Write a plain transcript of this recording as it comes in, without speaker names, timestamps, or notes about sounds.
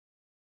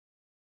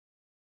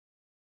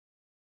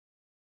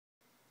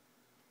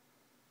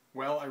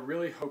Well, I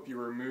really hope you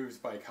were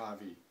moved by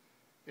Kavi.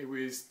 It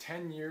was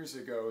 10 years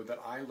ago that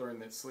I learned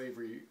that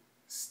slavery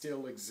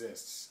still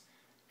exists,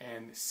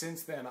 and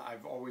since then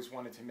I've always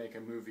wanted to make a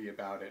movie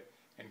about it,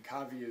 and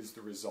Kavi is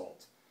the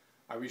result.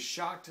 I was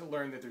shocked to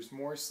learn that there's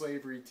more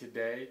slavery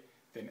today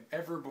than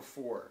ever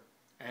before,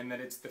 and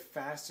that it's the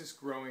fastest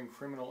growing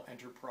criminal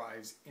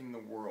enterprise in the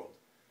world.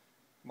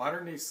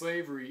 Modern-day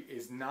slavery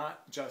is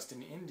not just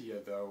in India,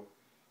 though.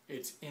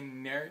 It's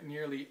in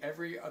nearly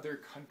every other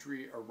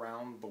country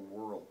around the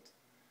world.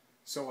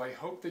 So I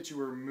hope that you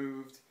were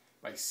moved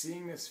by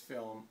seeing this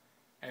film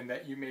and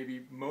that you may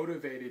be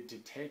motivated to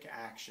take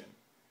action.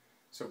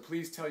 So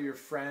please tell your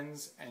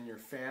friends and your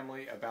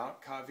family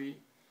about Kavi.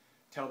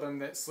 Tell them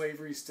that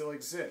slavery still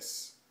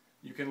exists.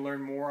 You can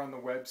learn more on the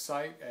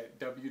website at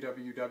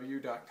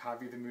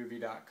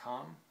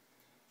www.kavithemovie.com,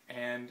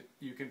 and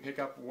you can pick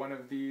up one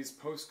of these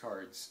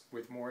postcards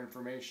with more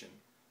information.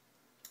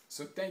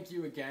 So thank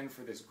you again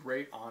for this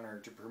great honor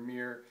to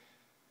premiere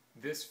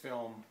this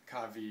film,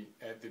 Kavi,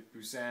 at the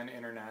Busan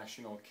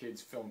International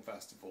Kids Film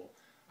Festival.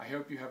 I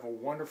hope you have a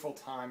wonderful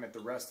time at the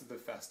rest of the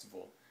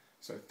festival.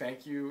 So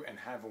thank you and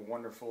have a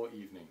wonderful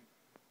evening.